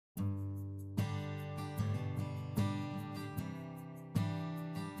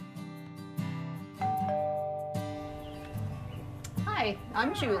Hi,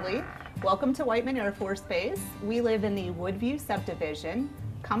 I'm Julie. Welcome to Whiteman Air Force Base. We live in the Woodview subdivision.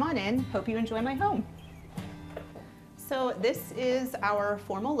 Come on in, hope you enjoy my home. So this is our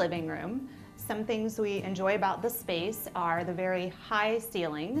formal living room. Some things we enjoy about the space are the very high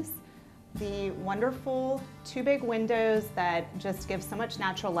ceilings, the wonderful two big windows that just give so much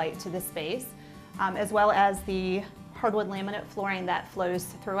natural light to the space, as well as the hardwood laminate flooring that flows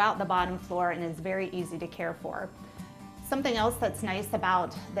throughout the bottom floor and is very easy to care for. Something else that's nice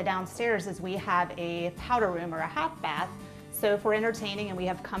about the downstairs is we have a powder room or a half bath. So if we're entertaining and we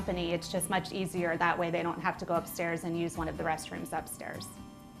have company, it's just much easier. That way they don't have to go upstairs and use one of the restrooms upstairs.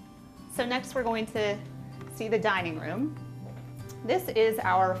 So next we're going to see the dining room. This is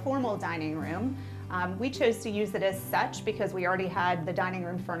our formal dining room. We chose to use it as such because we already had the dining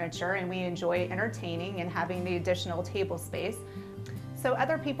room furniture and we enjoy entertaining and having the additional table space. So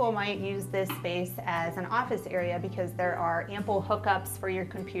other people might use this space as an office area because there are ample hookups for your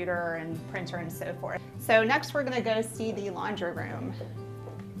computer and printer and so forth. So next we're going to go see the laundry room.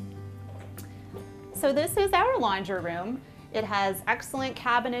 So this is our laundry room. It has excellent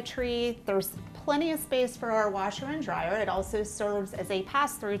cabinetry. There's plenty of space for our washer and dryer. It also serves as a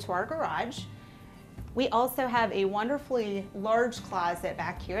pass-through to our garage. We also have a wonderfully large closet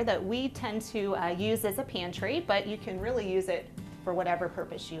back here that we tend to use as a pantry, but you can really use it for whatever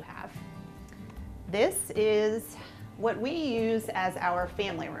purpose you have. This is what we use as our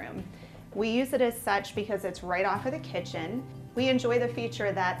family room. We use it as such because it's right off of the kitchen. We enjoy the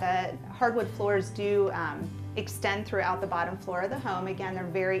feature that the hardwood floors do extend throughout the bottom floor of the home. Again, they're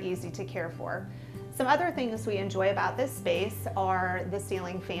very easy to care for. Some other things we enjoy about this space are the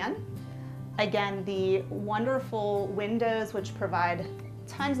ceiling fan. Again, the wonderful windows which provide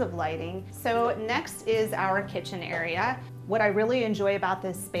tons of lighting. So next is our kitchen area. What I really enjoy about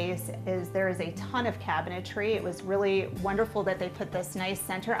this space is there is a ton of cabinetry. It was really wonderful that they put this nice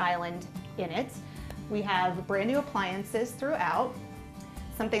center island in it. We have brand new appliances throughout.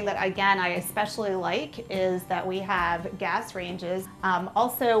 Something that, again, I especially like is that we have gas ranges.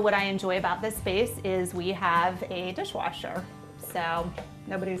 Also, what I enjoy about this space is we have a dishwasher. So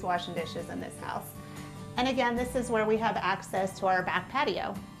nobody's washing dishes in this house. And again, this is where we have access to our back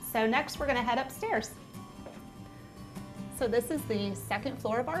patio. So next we're gonna head upstairs. So this is the second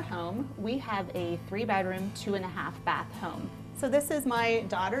floor of our home. We have a 3-bedroom, 2.5 bath home. So this is my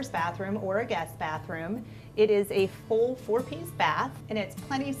daughter's bathroom or a guest bathroom. It is a full 4-piece bath and it's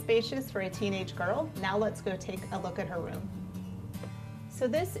plenty spacious for a teenage girl. Now let's go take a look at her room. So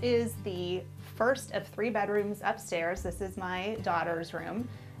this is the first of 3 bedrooms upstairs. This is my daughter's room.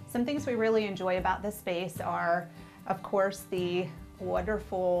 Some things we really enjoy about this space are, of course, the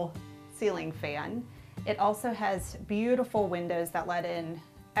wonderful ceiling fan. It also has beautiful windows that let in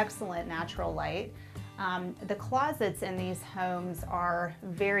excellent natural light. The closets in these homes are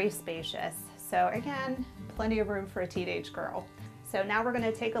very spacious. So again, plenty of room for a teenage girl. So now we're going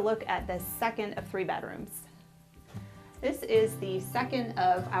to take a look at the second of 3 bedrooms. This is the second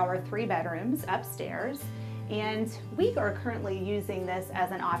of our 3 bedrooms upstairs, and we are currently using this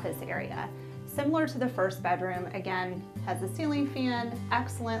as an office area. Similar to the first bedroom, again, has a ceiling fan,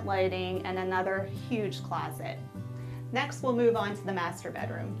 excellent lighting, and another huge closet. Next, we'll move on to the master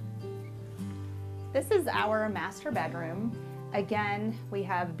bedroom. This is our master bedroom. Again, we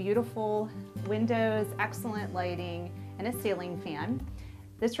have beautiful windows, excellent lighting, and a ceiling fan.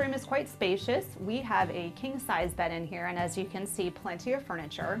 This room is quite spacious. We have a king-size bed in here, and as you can see, plenty of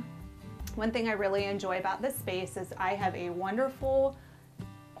furniture. One thing I really enjoy about this space is I have a wonderful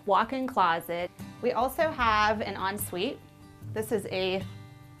walk-in closet. We also have an ensuite. This is a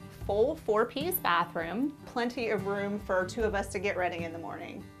full 4-piece bathroom, plenty of room for 2 of us to get ready in the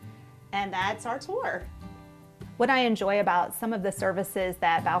morning. And that's our tour. What I enjoy about some of the services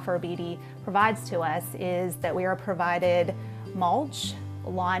that Balfour Beatty provides to us is that we are provided mulch,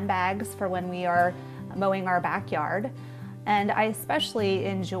 lawn bags for when we are mowing our backyard. And I especially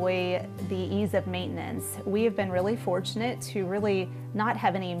enjoy the ease of maintenance. We have been really fortunate to really not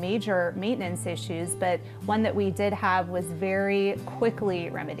have any major maintenance issues, but one that we did have was very quickly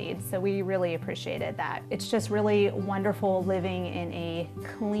remedied. So we really appreciated that. It's just really wonderful living in a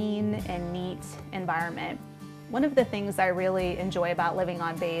clean and neat environment. One of the things I really enjoy about living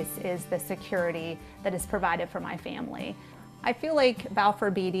on base is the security that is provided for my family. I feel like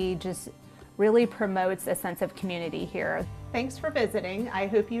Balfour Beatty just really promotes a sense of community here. Thanks for visiting. I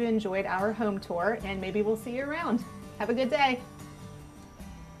hope you enjoyed our home tour and maybe we'll see you around. Have a good day.